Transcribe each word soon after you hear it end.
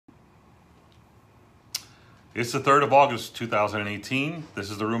It's the 3rd of August, 2018.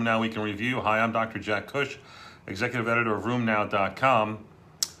 This is the Room Now We Can Review. Hi, I'm Dr. Jack Cush, executive editor of RoomNow.com.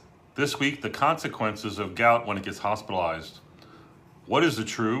 This week, the consequences of gout when it gets hospitalized. What is the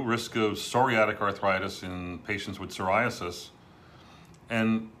true risk of psoriatic arthritis in patients with psoriasis?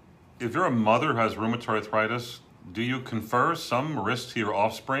 And if you're a mother who has rheumatoid arthritis, do you confer some risk to your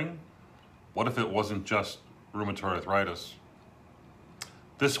offspring? What if it wasn't just rheumatoid arthritis?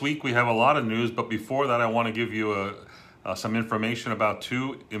 This week we have a lot of news, but before that I want to give you some information about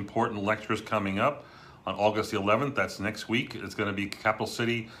two important lectures coming up on August the 11th. That's next week. It's going to be Capital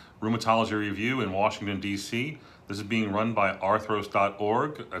City Rheumatology Review in Washington, D.C. This is being run by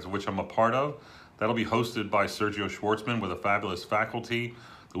arthros.org, as which I'm a part of. That'll be hosted by Sergio Schwartzman with a fabulous faculty.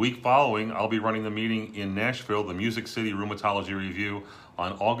 The week following, I'll be running the meeting in Nashville, the Music City Rheumatology Review,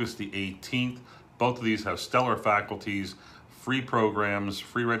 on August the 18th. Both of these have stellar faculties, free programs,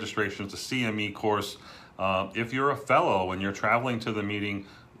 free registrations, the CME course. If you're a fellow and you're traveling to the meeting,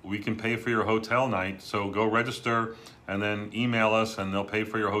 we can pay for your hotel night. So go register and then email us and they'll pay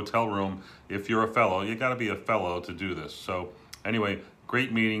for your hotel room. If you're a fellow, you gotta be a fellow to do this. So anyway,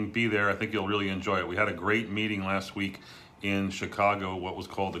 great meeting, be there. I think you'll really enjoy it. We had a great meeting last week in Chicago, what was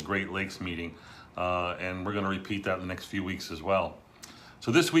called the Great Lakes meeting. And we're gonna repeat that in the next few weeks as well.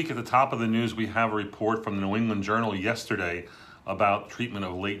 So this week at the top of the news, we have a report from the New England Journal yesterday about treatment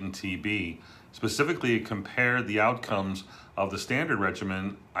of latent TB. Specifically, it compared the outcomes of the standard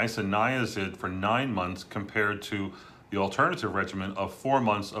regimen, isoniazid, for 9 months compared to the alternative regimen of 4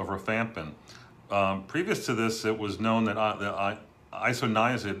 months of rifampin. Previous to this, it was known that the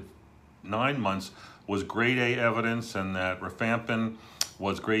isoniazid 9 months was grade A evidence and that rifampin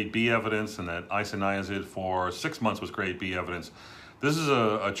was grade B evidence and that isoniazid for 6 months was grade B evidence. This is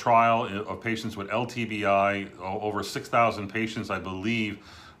a trial of patients with LTBI, over 6,000 patients, I believe,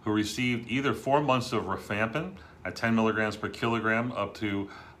 who received either 4 months of rifampin at 10 milligrams per kilogram up to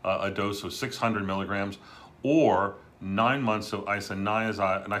a dose of 600 milligrams, or 9 months of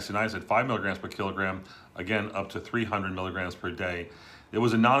isoniazid 5 milligrams per kilogram, again up to 300 milligrams per day. It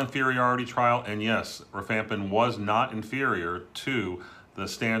was a non-inferiority trial, and yes, rifampin was not inferior to the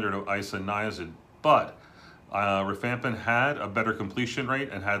standard of isoniazid, but rifampin had a better completion rate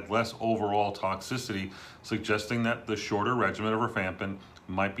and had less overall toxicity, suggesting that the shorter regimen of rifampin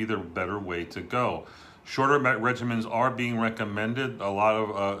might be the better way to go. Shorter regimens are being recommended. A lot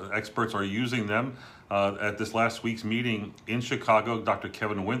of experts are using them. At this last week's meeting in Chicago, Dr.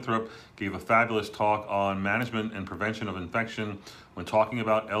 Kevin Winthrop gave a fabulous talk on management and prevention of infection. When talking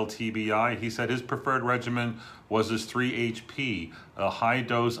about LTBI, he said his preferred regimen was this 3-HP, a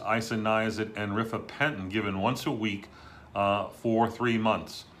high-dose isoniazid and rifapentin given once a week for 3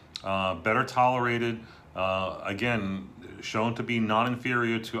 months. Better tolerated, again, shown to be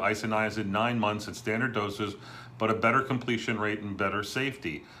non-inferior to isoniazid 9 months at standard doses, but a better completion rate and better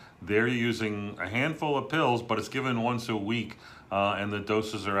safety. They're using a handful of pills, but it's given once a week, and the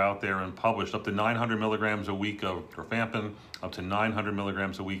doses are out there and published. Up to 900 milligrams a week of rifampin, up to 900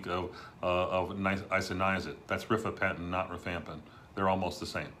 milligrams a week of isoniazid. That's rifapentin, not rifampin. They're almost the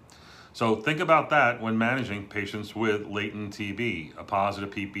same. So think about that when managing patients with latent TB, a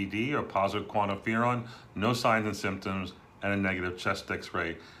positive PPD or positive quantiferon, no signs and symptoms, and a negative chest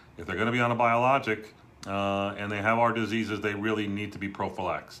X-ray. If they're going to be on a biologic, and they have our diseases, they really need to be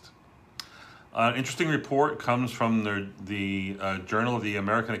prophylaxed. An interesting report comes from the Journal of the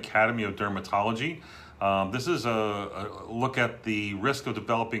American Academy of Dermatology. This is a look at the risk of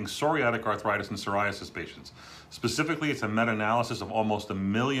developing psoriatic arthritis in psoriasis patients. Specifically, it's a meta-analysis of almost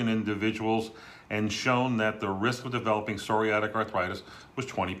 1 million individuals and shown that the risk of developing psoriatic arthritis was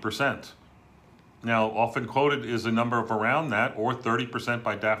 20%. Now, often quoted is a number of around that, or 30%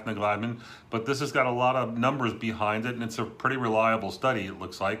 by Daphne Gladman, but this has got a lot of numbers behind it, and it's a pretty reliable study, it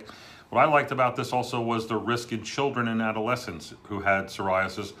looks like. What I liked about this also was the risk in children and adolescents who had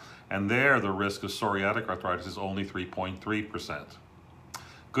psoriasis, and there the risk of psoriatic arthritis is only 3.3%.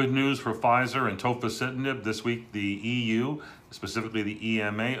 Good news for Pfizer and tofacitinib. This week, the EU, specifically the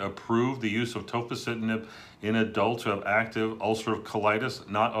EMA, approved the use of tofacitinib in adults who have active ulcerative colitis,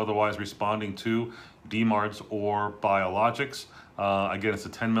 not otherwise responding to DMARDs or biologics. Again, it's a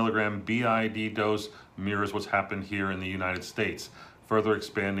 10 milligram BID dose, mirrors what's happened here in the United States, further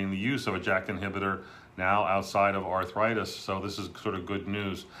expanding the use of a JAK inhibitor now outside of arthritis. So this is sort of good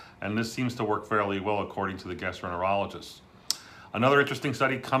news. And this seems to work fairly well according to the gastroenterologists. Another interesting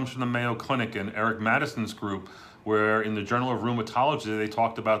study comes from the Mayo Clinic and Eric Madison's group, where in the Journal of Rheumatology, they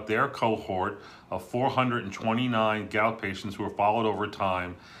talked about their cohort of 429 gout patients who were followed over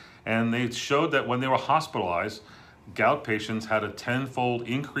time. And they showed that when they were hospitalized, gout patients had a 10-fold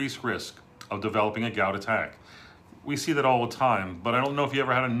increased risk of developing a gout attack. We see that all the time, but I don't know if you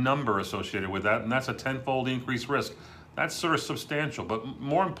ever had a number associated with that, and that's a tenfold increased risk. That's sort of substantial, but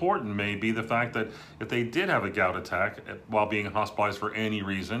more important may be the fact that if they did have a gout attack while being hospitalized for any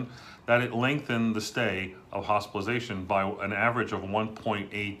reason, that it lengthened the stay of hospitalization by an average of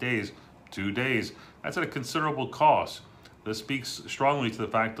 1.8 days, 2 days. That's at a considerable cost. This speaks strongly to the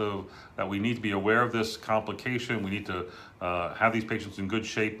fact that we need to be aware of this complication. We need to have these patients in good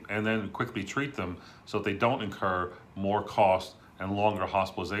shape and then quickly treat them so that they don't incur more cost and longer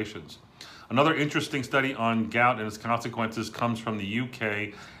hospitalizations. Another interesting study on gout and its consequences comes from the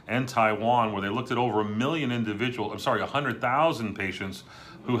UK and Taiwan, where they looked at over 100,000 patients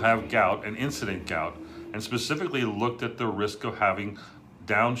who have gout and incident gout, and specifically looked at the risk of having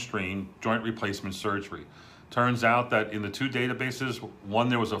downstream joint replacement surgery. Turns out that in the two databases, one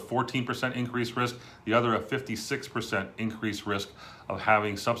there was a 14% increased risk, the other a 56% increased risk of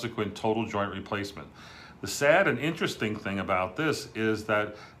having subsequent total joint replacement. The sad and interesting thing about this is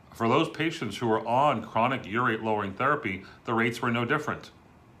that for those patients who are on chronic urate lowering therapy, the rates were no different.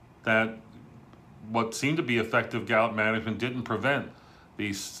 That what seemed to be effective gout management didn't prevent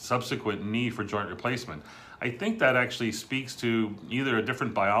the subsequent need for joint replacement. I think that actually speaks to either a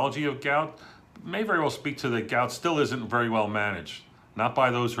different biology of gout, may very well speak to that gout still isn't very well managed, not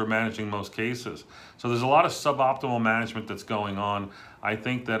by those who are managing most cases. So there's a lot of suboptimal management that's going on. I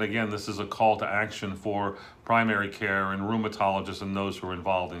think that, again, this is a call to action for primary care and rheumatologists and those who are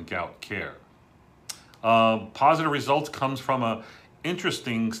involved in gout care. Positive results comes from an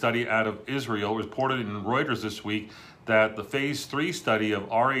interesting study out of Israel, reported in Reuters this week, that the phase 3 study of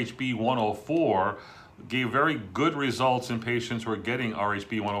RHB 104 gave very good results in patients who are getting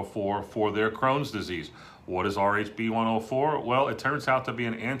RHB 104 for their Crohn's disease. What is RHB 104? Well, it turns out to be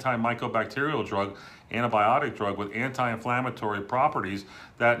an antimycobacterial drug, antibiotic drug with anti-inflammatory properties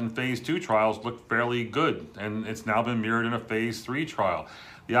that in phase 2 trials looked fairly good, and it's now been mirrored in a phase 3 trial.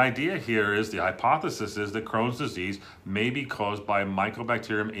 The idea here is, the hypothesis is that Crohn's disease may be caused by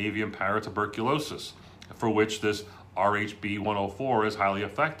Mycobacterium avium paratuberculosis, for which this RHB 104 is highly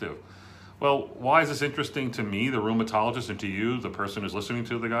effective. Well, why is this interesting to me, the rheumatologist, and to you, the person who's listening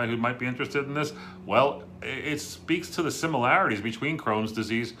to the guy who might be interested in this? Well, it speaks to the similarities between Crohn's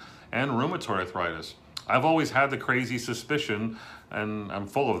disease and rheumatoid arthritis. I've always had the crazy suspicion, and I'm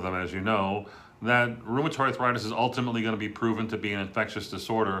full of them, as you know, that rheumatoid arthritis is ultimately going to be proven to be an infectious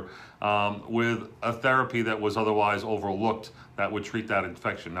disorder with a therapy that was otherwise overlooked that would treat that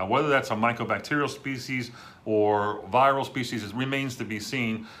infection. Now, whether that's a mycobacterial species or viral species, it remains to be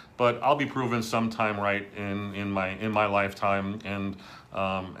seen, but I'll be proven sometime right in my lifetime, and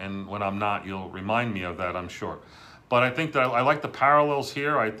when I'm not, you'll remind me of that, I'm sure. But I think that I like the parallels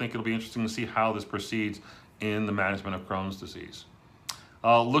here. I think it'll be interesting to see how this proceeds in the management of Crohn's disease.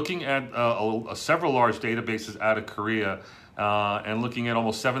 Looking at several large databases out of Korea and looking at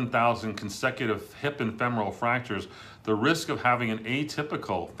almost 7,000 consecutive hip and femoral fractures, the risk of having an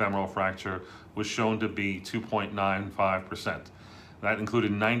atypical femoral fracture was shown to be 2.95%. That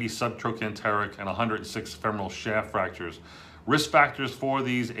included 90 subtrochanteric and 106 femoral shaft fractures. Risk factors for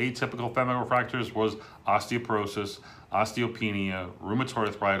these atypical femoral fractures was osteoporosis, osteopenia, rheumatoid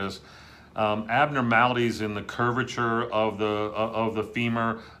arthritis, abnormalities in the curvature of the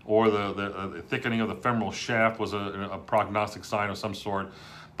femur, or the thickening of the femoral shaft was a prognostic sign of some sort.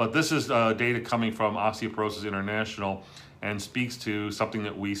 But this is data coming from Osteoporosis International and speaks to something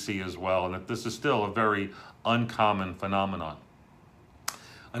that we see as well, and that this is still a very uncommon phenomenon.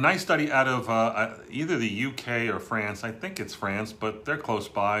 A nice study out of either the UK or France, I think it's France, but they're close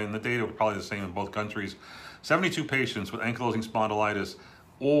by, and the data were probably the same in both countries. 72 patients with ankylosing spondylitis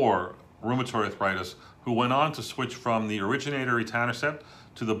or rheumatoid arthritis who went on to switch from the originator etanercept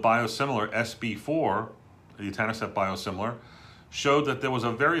to the biosimilar SB4, the etanercept biosimilar, showed that there was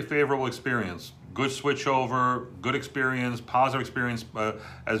a very favorable experience. Good switchover, good experience, positive experience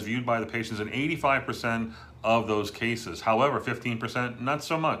as viewed by the patients in 85% of those cases. However, 15%, not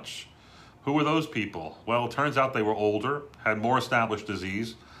so much. Who were those people? Well, it turns out they were older, had more established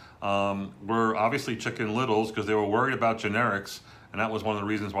disease, were obviously chicken littles because they were worried about generics, and that was one of the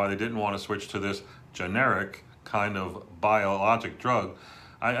reasons why they didn't want to switch to this generic kind of biologic drug.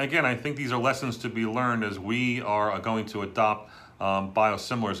 I think these are lessons to be learned as we are going to adopt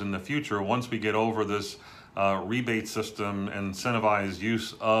biosimilars in the future once we get over this rebate system and incentivized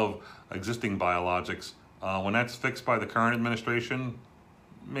use of existing biologics. When that's fixed by the current administration,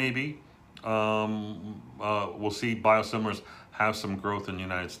 maybe we'll see biosimilars have some growth in the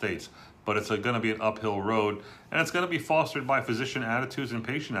United States. but it's going to be an uphill road, and it's going to be fostered by physician attitudes and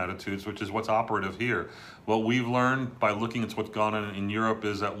patient attitudes, which is what's operative here. What we've learned by looking at what's gone on in Europe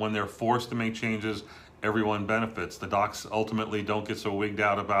is that when they're forced to make changes, everyone benefits. The docs ultimately don't get so wigged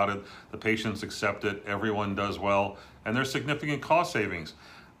out about it. The patients accept it. Everyone does well, and there's significant cost savings.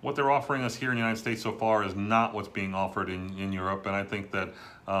 What they're offering us here in the United States so far is not what's being offered in Europe, and I think that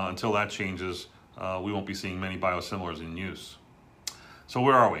until that changes, we won't be seeing many biosimilars in use. So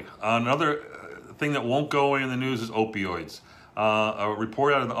where are we? Another thing that won't go away in the news is opioids. A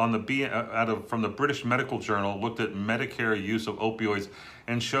report from the British Medical Journal looked at Medicare use of opioids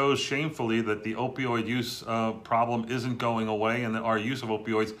and shows shamefully that the opioid use problem isn't going away, and that our use of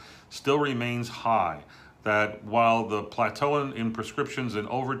opioids still remains high. That while the plateau in prescriptions and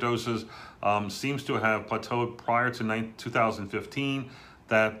overdoses seems to have plateaued prior to 2015,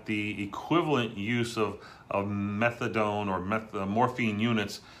 that the equivalent use of methadone or morphine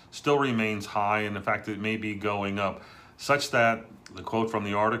units still remains high, and in fact it may be going up, such that the quote from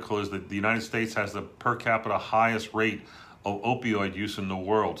the article is that the United States has the per capita highest rate of opioid use in the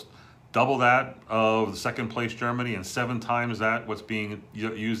world. Double that of the second place Germany, and 7 times that what's being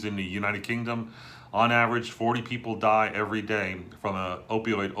used in the United Kingdom. On average, 40 people die every day from an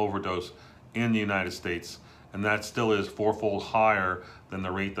opioid overdose in the United States, and that still is 4-fold higher than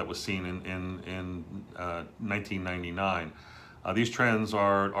the rate that was seen in 1999. These trends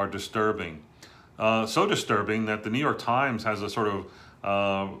are disturbing. So disturbing that the New York Times has a sort of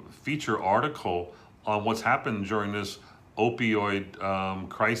feature article on what's happened during this opioid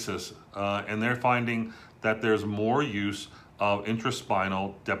crisis, and they're finding that there's more use of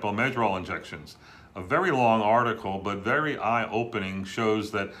intraspinal Depo-Medrol injections. A very long article, but very eye-opening,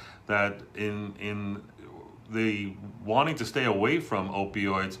 shows that in the wanting to stay away from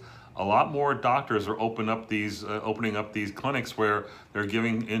opioids, a lot more doctors are opening up these clinics where they're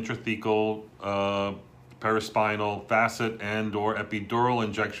giving intrathecal, paraspinal, facet, and/or epidural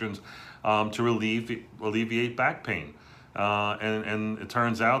injections to alleviate back pain. And it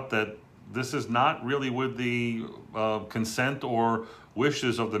turns out that this is not really with the consent or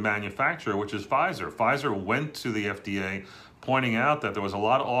wishes of the manufacturer, which is Pfizer. Pfizer went to the FDA pointing out that there was a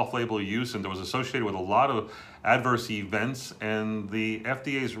lot of off-label use and it was associated with a lot of adverse events, and the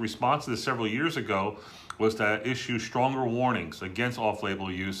FDA's response to this several years ago was to issue stronger warnings against off-label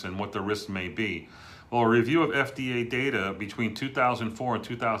use and what the risks may be. Well, a review of FDA data between 2004 and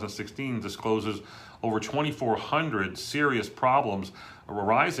 2016 discloses over 2,400 serious problems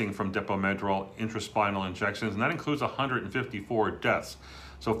arising from Depo-Medrol intraspinal injections, and that includes 154 deaths.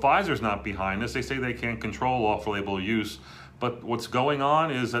 So Pfizer's not behind this. They say they can't control off-label use, but what's going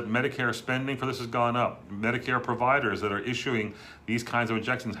on is that Medicare spending for this has gone up. Medicare providers that are issuing these kinds of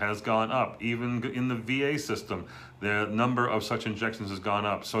injections has gone up. Even in the VA system, the number of such injections has gone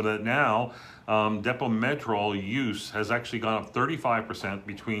up, so that now Depo-Medrol use has actually gone up 35%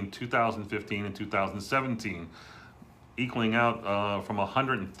 between 2015 and 2017, equaling out from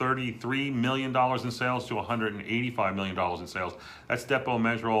 $133 million in sales to $185 million in sales. That's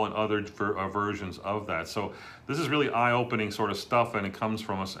Depo-Medrol and other versions of that. So this is really eye-opening sort of stuff, and it comes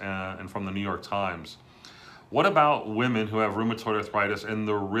from us and from the New York Times. What about women who have rheumatoid arthritis and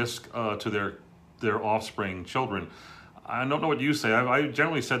the risk to their offspring, children? I don't know what you say. I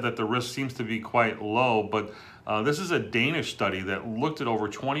generally said that the risk seems to be quite low, but this is a Danish study that looked at over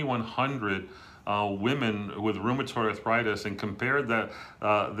 2,100 women with rheumatoid arthritis and compared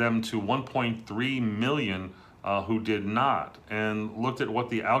them to 1.3 million who did not, and looked at what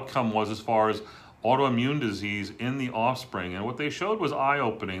the outcome was as far as autoimmune disease in the offspring. And what they showed was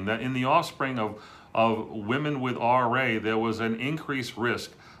eye-opening, that in the offspring of women with RA, there was an increased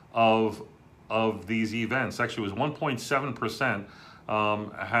risk of these events. Actually, it was 1.7%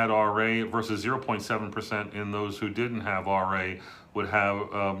 had RA versus 0.7% in those who didn't have RA would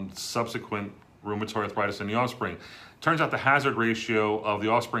have subsequent rheumatoid arthritis in the offspring. Turns out the hazard ratio of the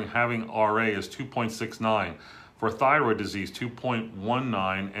offspring having RA is 2.69. For thyroid disease,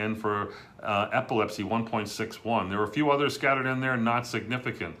 2.19, and for epilepsy, 1.61. There were a few others scattered in there, not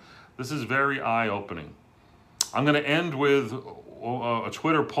significant. This is very eye-opening. I'm going to end with a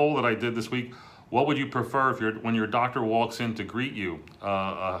Twitter poll that I did this week. What would you prefer when your doctor walks in to greet you?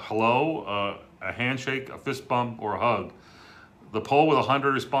 A hello, a handshake, a fist bump, or a hug? The poll with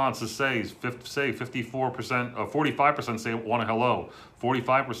 100 responses says 54%, 45% say want a hello,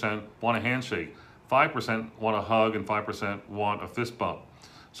 45% want a handshake, 5% want a hug, and 5% want a fist bump.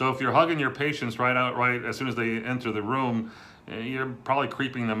 So if you're hugging your patients right as soon as they enter the room, you're probably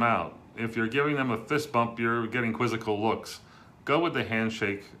creeping them out. If you're giving them a fist bump, you're getting quizzical looks. Go with the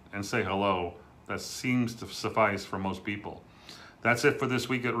handshake and say hello. That seems to suffice for most people. That's it for this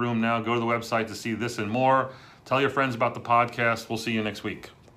week at Room Now. Go to the website to see this and more. Tell your friends about the podcast. We'll see you next week.